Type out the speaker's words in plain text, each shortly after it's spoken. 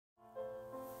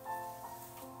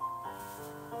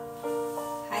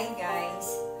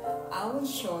will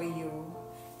show you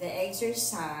the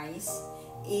exercise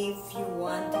if you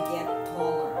want to get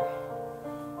taller.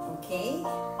 Okay?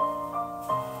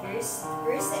 Here's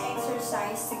the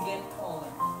exercise to get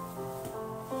taller.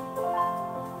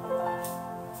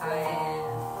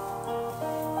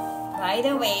 By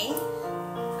the way,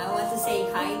 I want to say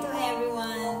hi to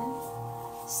everyone.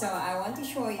 So I want to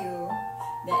show you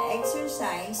the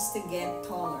exercise to get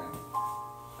taller.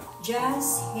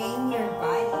 Just hang your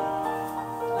body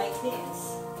like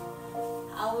this.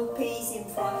 I will place in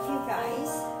front of you guys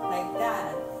like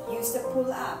that. Use the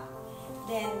pull up.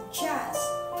 Then just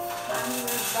hang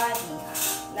your body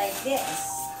like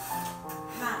this.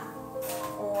 Hang.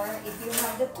 Or if you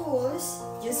have the tools,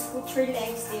 just put your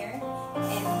legs there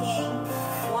and hang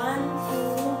 1,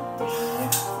 2, 3,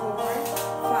 4,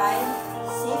 5,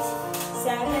 6,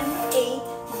 7, 8,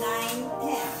 9,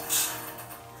 10.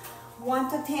 1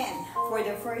 to 10 for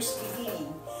the first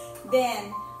beginning.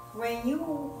 Then when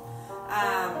you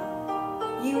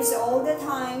use all the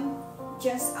time,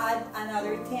 just add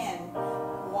another 10,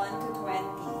 1 to 20.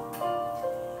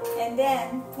 And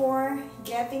then for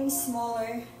getting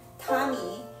smaller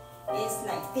tummy is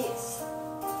like this.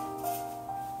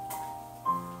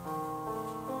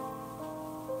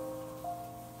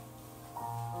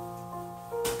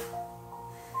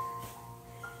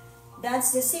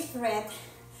 That's the secret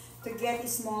to get a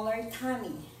smaller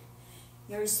tummy.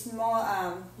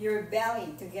 Your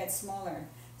belly to get smaller.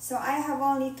 So I have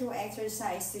only 2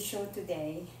 exercises to show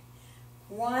today.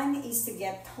 One is to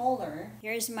get taller.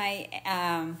 Here's my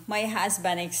my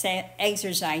husband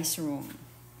exercise room.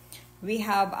 We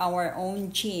have our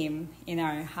own gym in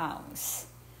our house.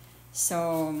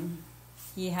 So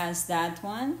he has that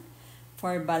one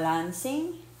for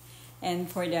balancing and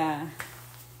for the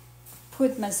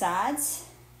foot massage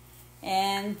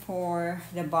and for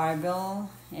the barbell,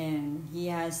 and he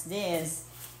has this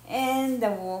and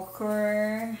the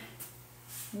walker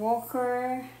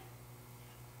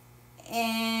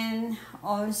and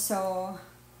also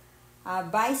a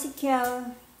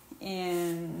bicycle,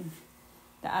 and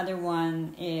the other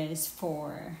one is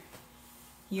for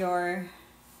your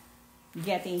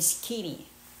getting skinny.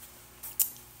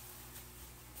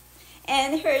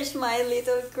 And here's my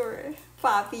little girl,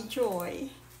 Puppy Joy.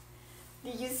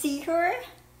 Did you see her?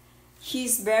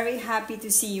 She's very happy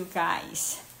to see you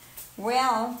guys.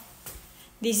 Well,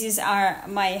 this is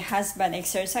my husband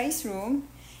exercise room,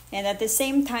 and at the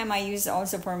same time I use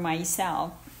also for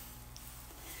myself.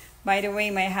 By the way,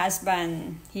 my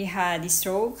husband, he had a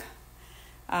stroke.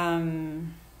 I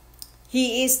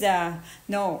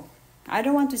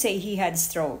don't want to say he had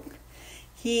stroke.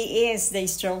 He is the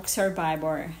stroke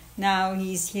survivor. Now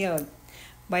he's healed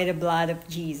by the blood of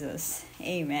Jesus.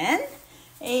 Amen.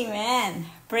 Amen.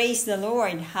 Praise the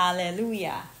Lord.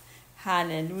 Hallelujah.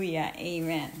 Hallelujah.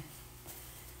 Amen.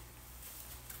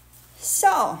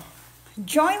 So,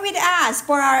 join with us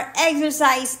for our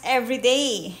exercise every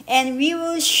day, and I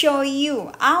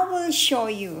will show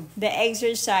you the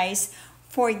exercise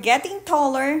for getting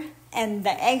taller and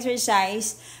the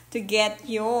exercise to get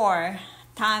your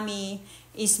tummy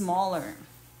smaller.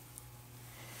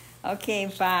 Okay,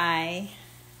 bye.